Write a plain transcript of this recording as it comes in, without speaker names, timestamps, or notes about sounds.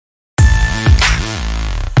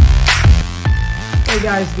Hey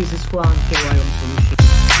guys, this is Juan, kyhomesolution.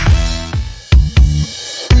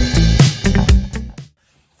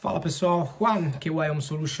 Fala pessoal, Juan,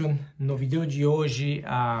 kyhomesolution. No vídeo de hoje,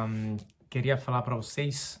 queria falar para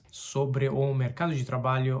vocês sobre o mercado de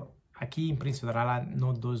trabalho aqui em Príncipe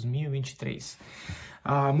no 2023.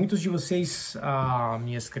 Muitos de vocês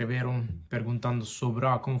me escreveram perguntando sobre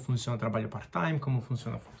como funciona o trabalho part-time, como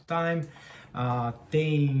funciona full-time.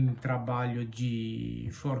 Tem trabalho de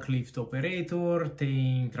forklift operator,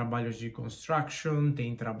 tem trabalhos de construction,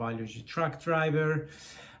 tem trabalhos de truck driver.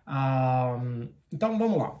 Então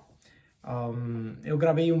vamos lá. Eu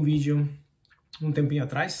gravei um vídeo um tempinho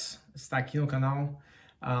atrás, está aqui no canal.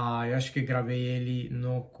 Eu acho que gravei ele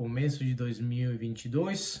no começo de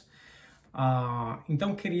 2022.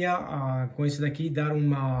 Então queria com esse daqui dar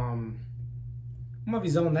uma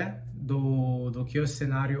visão, né, do que é o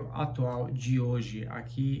cenário atual de hoje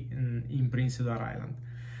aqui em Prince Edward Island.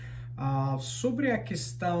 Sobre a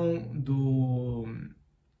questão do,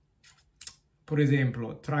 por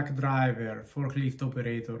exemplo, truck driver, forklift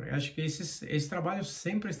operator, eu acho que esses trabalhos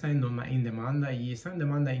sempre estão em demanda e estão em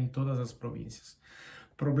demanda em todas as províncias.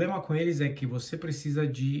 O problema com eles é que você precisa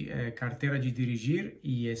de carteira de dirigir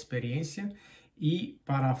e experiência, e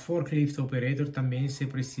para forklift operator também você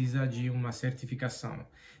precisa de uma certificação.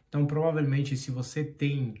 Então, provavelmente, se você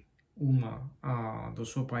tem uma do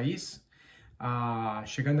seu país,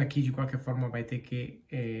 chegando aqui, de qualquer forma, vai ter que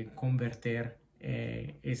converter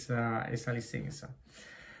essa licença.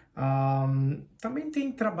 Também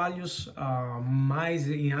tem trabalhos mais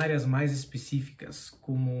em áreas mais específicas,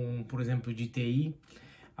 como, por exemplo, de TI.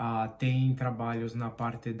 Tem trabalhos na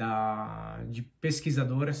parte de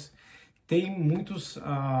pesquisadoras. Tem muitas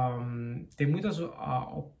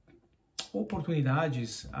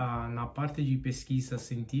oportunidades na parte de pesquisa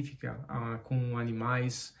científica com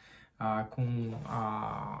animais, com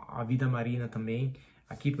a vida marinha também.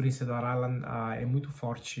 Aqui por Prince Edward Island é muito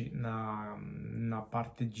forte na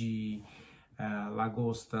parte de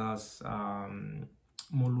lagostas,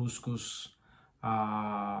 moluscos,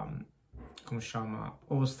 como chama,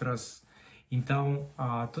 ostras. Então,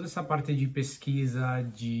 toda essa parte de pesquisa,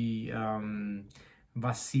 de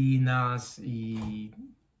vacinas, e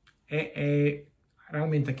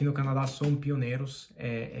realmente aqui no Canadá são pioneiros,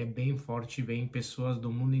 é bem forte, vem pessoas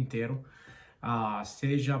do mundo inteiro,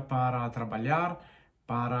 seja para trabalhar,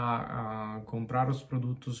 para comprar os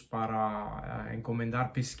produtos, para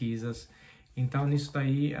encomendar pesquisas. Então, nisso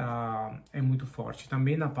daí é muito forte,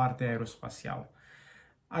 também na parte aeroespacial.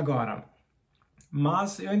 Agora,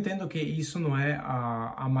 mas eu entendo que isso não é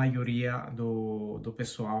a maioria do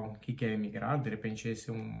pessoal que quer emigrar. De repente,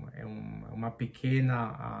 esse é uma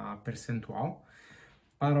pequena percentual.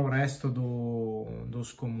 Para o resto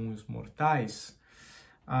dos comuns mortais,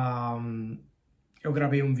 eu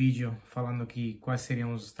gravei um vídeo falando quais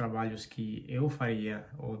seriam os trabalhos que eu faria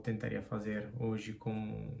ou tentaria fazer hoje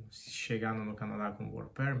chegando no Canadá com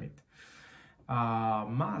Work Permit.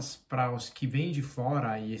 Mas para os que vêm de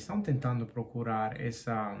fora e estão tentando procurar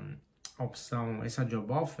essa opção, essa job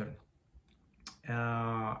offer,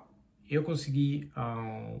 eu consegui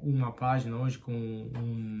uma página hoje com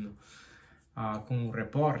um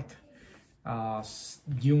report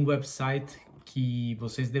de um website que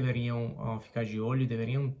vocês deveriam ficar de olho,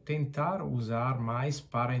 deveriam tentar usar mais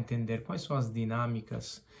para entender quais são as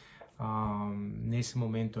dinâmicas nesse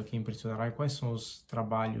momento aqui em Prince Edward Island, quais são os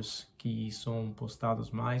trabalhos que são postados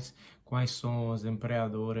mais, quais são as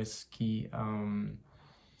empregadoras que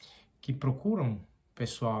procuram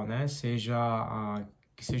pessoal, né?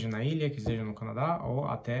 Que seja na ilha, que seja no Canadá ou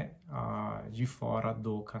até de fora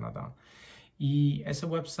do Canadá. E esse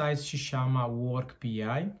website se chama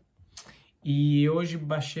WorkPI. E hoje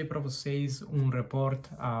baixei para vocês um report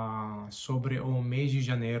sobre o mês de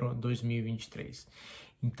janeiro de 2023.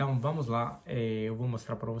 Então vamos lá, eu vou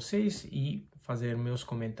mostrar para vocês e fazer meus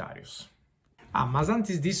comentários. Mas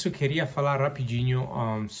antes disso, eu queria falar rapidinho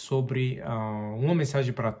sobre uma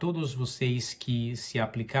mensagem para todos vocês que se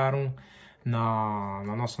aplicaram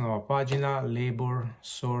na nossa nova página,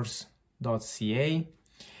 laborsource.ca,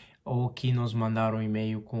 ou que nos mandaram um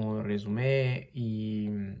e-mail com o resumê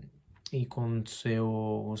e com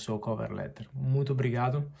o seu cover letter. Muito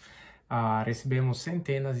obrigado. Recebemos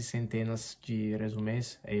centenas e centenas de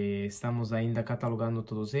resumês. Estamos ainda catalogando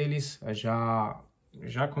todos eles. Já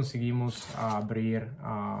conseguimos abrir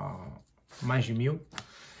mais de 1000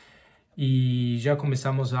 e já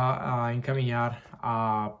começamos a encaminhar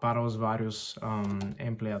para os vários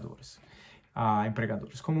empregadores.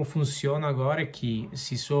 Como funciona agora é que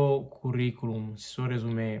se seu currículo, se seu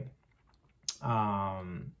resumê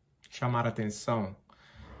chamar a atenção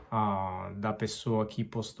da pessoa que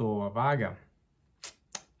postou a vaga,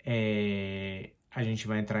 a gente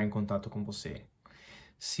vai entrar em contato com você.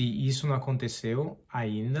 Se isso não aconteceu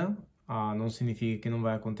ainda, não significa que não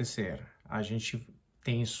vai acontecer. A gente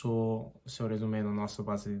tem seu resumo na nossa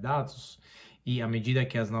base de dados e à medida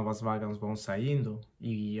que as novas vagas vão saindo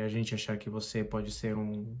e a gente achar que você pode ser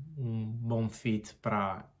um bom fit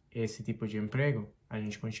para esse tipo de emprego, a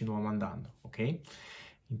gente continua mandando, ok?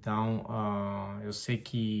 Então, eu sei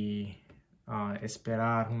que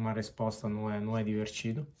esperar uma resposta não é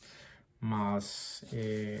divertido, mas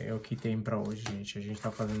é o que tem para hoje, gente. A gente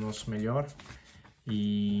está fazendo o nosso melhor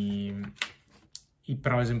e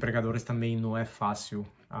para os empregadores também não é fácil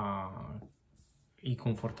e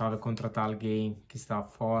confortável contratar alguém que está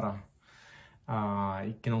fora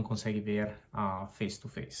e que não consegue ver face to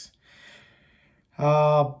face.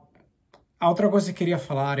 A outra coisa que eu queria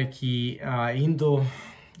falar é que indo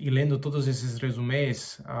e lendo todos esses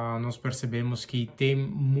resumês, nós percebemos que tem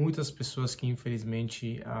muitas pessoas que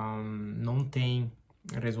infelizmente não têm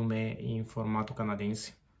resumê em formato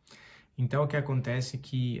canadense. Então o que acontece é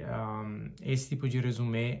que esse tipo de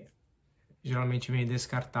resumê geralmente vem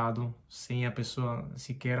descartado sem a pessoa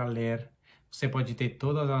sequer ler. Você pode ter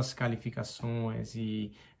todas as qualificações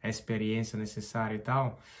e a experiência necessária e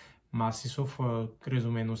tal, mas se seu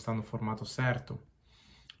resumê não está no formato certo,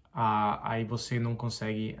 aí você não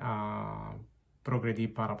consegue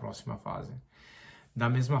progredir para a próxima fase. Da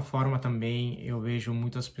mesma forma também eu vejo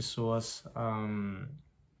muitas pessoas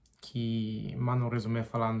que mandam um resumê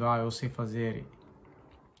falando, eu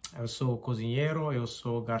sou cozinheiro, eu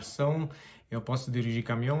sou garçom, eu posso dirigir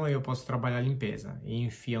caminhão e eu posso trabalhar limpeza, e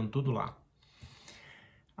enfiam tudo lá.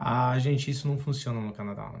 Gente, isso não funciona no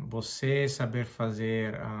Canadá. Você saber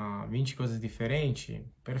fazer 20 coisas diferentes,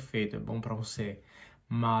 perfeito, é bom para você.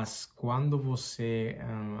 Mas quando você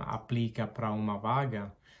aplica para uma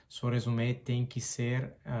vaga, seu resumê tem que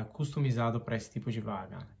ser customizado para esse tipo de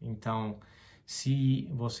vaga. Então, se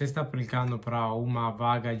você está aplicando para uma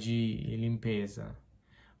vaga de limpeza,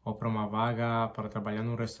 ou para uma vaga para trabalhar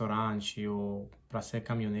num restaurante, ou para ser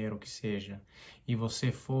caminhoneiro, o que seja, e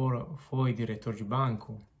você foi diretor de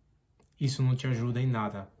banco, isso não te ajuda em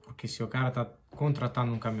nada, porque se o cara está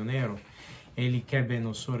contratando um caminhoneiro, ele quer ver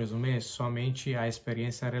no seu resumê somente a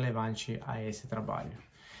experiência relevante a esse trabalho.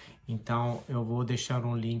 Então, eu vou deixar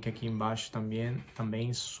um link aqui embaixo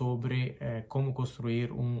também sobre como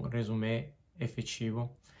construir um resumê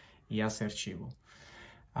efetivo e assertivo.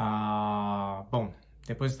 Bom,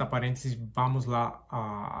 depois desta parênteses, vamos lá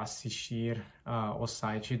assistir o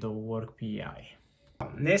site do WorkPI.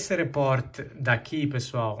 Nesse report daqui,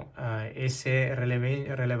 pessoal, esse é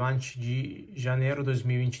relevante de janeiro de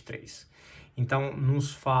 2023. Então,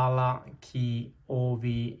 nos fala que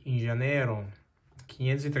houve em janeiro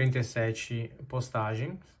 537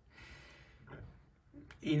 postagens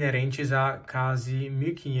inerentes a quase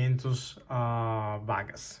 1.500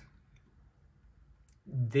 vagas.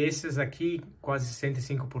 Desses aqui, quase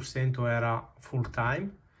 65% era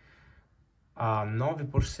full-time,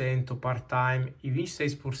 9% part-time e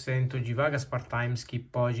 26% de vagas part-times que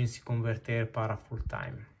podem se converter para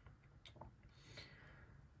full-time.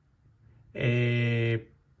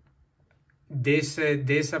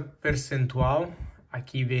 Dessa percentual,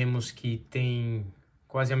 aqui vemos que tem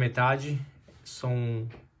quase a metade são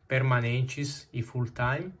permanentes e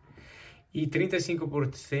full-time, e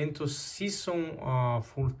 35% se são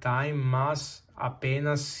full-time, mas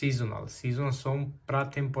apenas seasonal. Seasonal são para a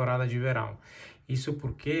temporada de verão. Isso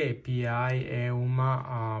porque PI é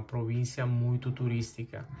uma província muito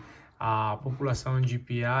turística. A população de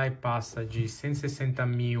PI passa de 160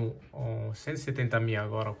 mil, 170 mil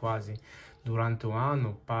agora quase, durante o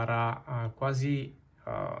ano, para quase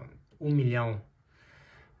 1 milhão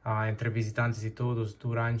entre visitantes e todos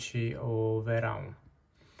durante o verão.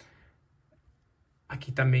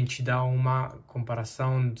 Aqui também te dá uma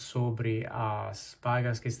comparação sobre as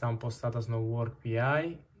vagas que estão postadas no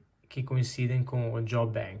WorkPI, que coincidem com o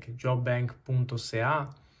JobBank. JobBank.ca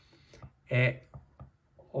é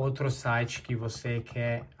outro site que você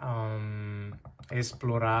quer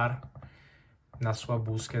explorar na sua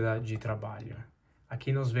búsqueda de trabalho.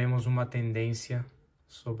 Aqui nós vemos uma tendência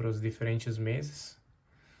sobre os diferentes meses,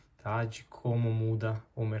 tá? De como muda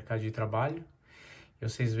o mercado de trabalho.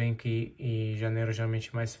 Vocês veem que em janeiro geralmente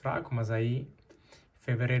é mais fraco, mas aí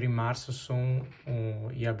fevereiro e março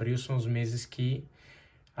e abril são os meses que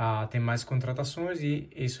tem mais contratações, e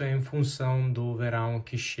isso é em função do verão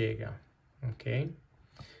que chega, ok?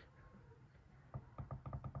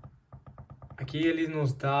 Aqui ele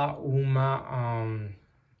nos dá uma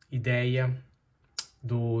ideia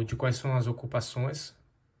de quais são as ocupações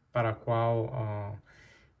para a qual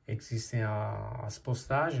existem as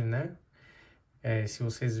postagens, né? Se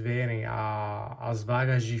vocês verem, as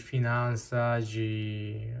vagas de finanças,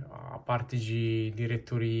 a parte de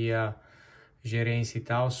diretoria, gerência e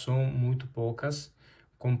tal, são muito poucas,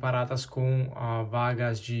 comparadas com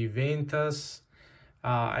vagas de ventas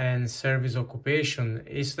and service occupation.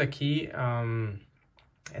 Isso daqui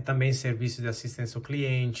é também serviço de assistência ao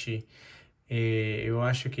cliente. Eu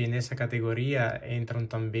acho que nessa categoria entram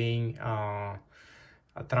também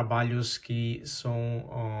trabalhos que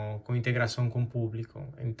são com integração com o público.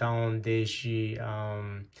 Então, desde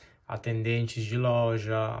atendentes de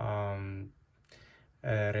loja,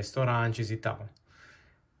 restaurantes e tal.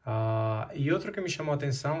 E outro que me chamou a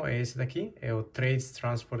atenção é esse daqui, é o Trades,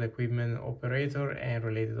 Transport Equipment Operator and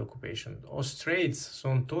Related Occupation. Os trades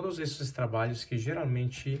são todos esses trabalhos que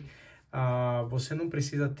geralmente você não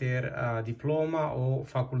precisa ter diploma ou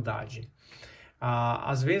faculdade.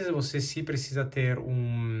 Às vezes você sim precisa ter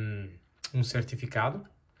um certificado.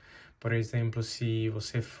 Por exemplo, se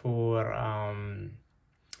você for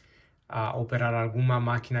operar alguma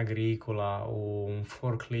máquina agrícola ou um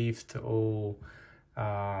forklift ou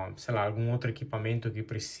sei lá, algum outro equipamento que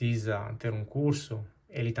precisa ter um curso,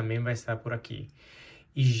 ele também vai estar por aqui.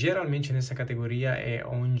 E geralmente nessa categoria é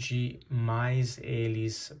onde mais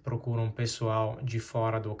eles procuram pessoal de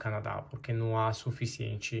fora do Canadá, porque não há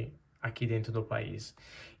suficiente aqui dentro do país.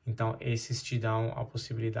 Então, esses te dão a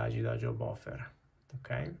possibilidade da job offer,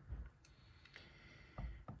 ok?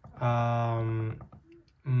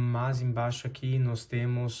 Mais embaixo aqui nós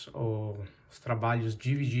temos os trabalhos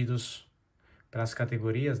divididos pelas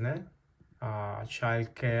categorias, né? Child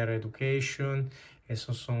Care Education,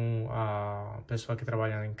 esses são a pessoa que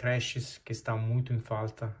trabalha em creches, que está muito em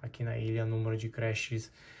falta aqui na ilha. O número de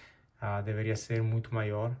creches deveria ser muito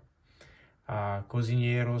maior.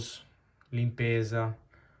 Cozinheiros, limpeza,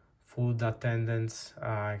 food attendants,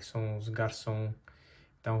 que são os garçons.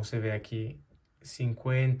 Então você vê aqui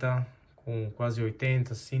 50 com quase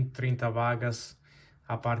 80, 130 vagas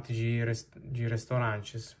a parte de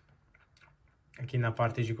restaurantes. Aqui na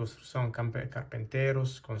parte de construção,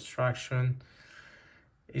 carpinteiros, construction.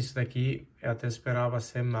 Isso daqui eu até esperava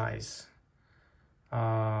ser mais.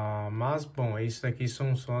 Mas, bom, isso daqui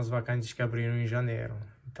são as vacantes que abriram em janeiro.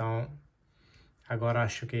 Então, agora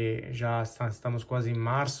acho que já estamos quase em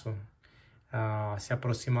março, se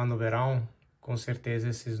aproximando do verão, com certeza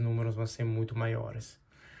esses números vão ser muito maiores.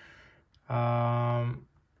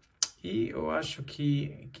 E eu acho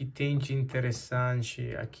que tem de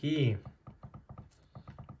interessante aqui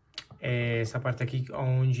essa parte aqui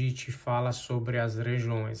onde te fala sobre as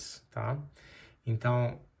regiões, tá?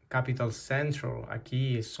 Então, Capital Central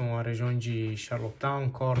aqui são a região de Charlottetown,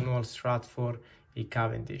 Cornwall, Stratford e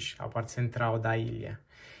Cavendish, a parte central da ilha.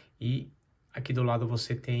 E aqui do lado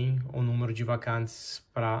você tem o número de vacantes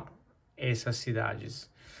para essas cidades.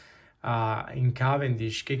 Em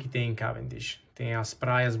Cavendish, o que tem em Cavendish? Tem as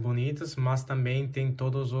praias bonitas, mas também tem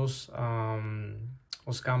todos os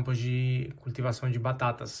campos de cultivação de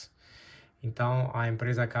batatas. Então, a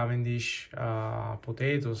empresa Cavendish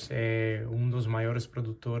Potatoes é um dos maiores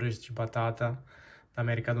produtores de batata da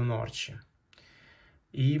América do Norte.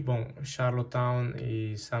 E, bom, Charlottetown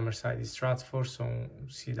e Summerside e Stratford são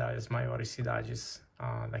as maiores cidades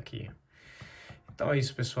daqui. Então é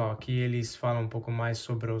isso, pessoal. Aqui eles falam um pouco mais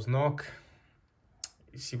sobre os NOC.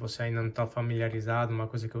 E se você ainda não está familiarizado, uma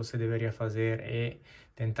coisa que você deveria fazer é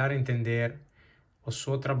tentar entender o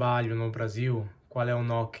seu trabalho no Brasil, qual é o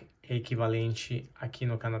NOC equivalente aqui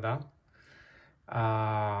no Canadá,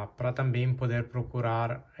 para também poder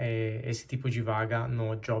procurar esse tipo de vaga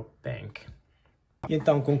no Job Bank.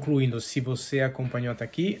 Então, concluindo, se você acompanhou até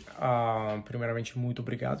aqui, primeiramente, muito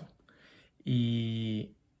obrigado.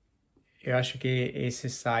 E eu acho que esse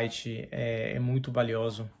site é muito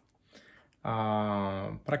valioso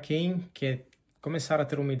para quem quer começar a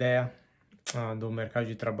ter uma ideia do mercado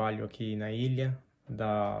de trabalho aqui na ilha,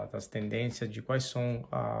 das tendências, de quais são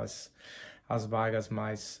as vagas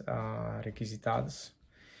mais requisitadas.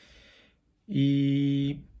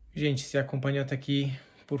 E, gente, se acompanhou até aqui,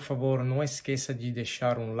 por favor, não esqueça de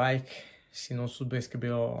deixar um like. Se não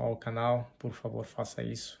subscreveu ao canal, por favor, faça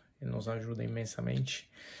isso. Ele nos ajuda imensamente.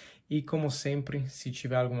 E, como sempre, se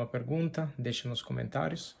tiver alguma pergunta, deixe nos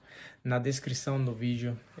comentários. Na descrição do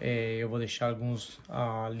vídeo, eu vou deixar alguns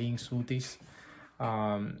links úteis,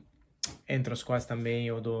 entre os quais também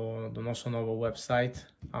o do nosso novo website,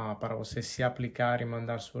 para você se aplicar e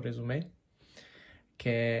mandar seu resumê, que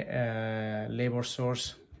é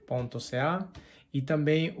laborsource.ca, e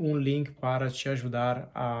também um link para te ajudar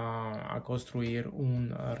a construir um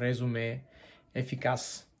resumê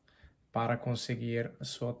eficaz para conseguir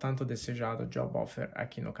sua tanto desejado job offer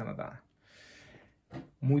aqui no Canadá.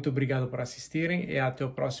 Muito obrigado por assistirem e até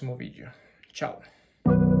o próximo vídeo. Tchau!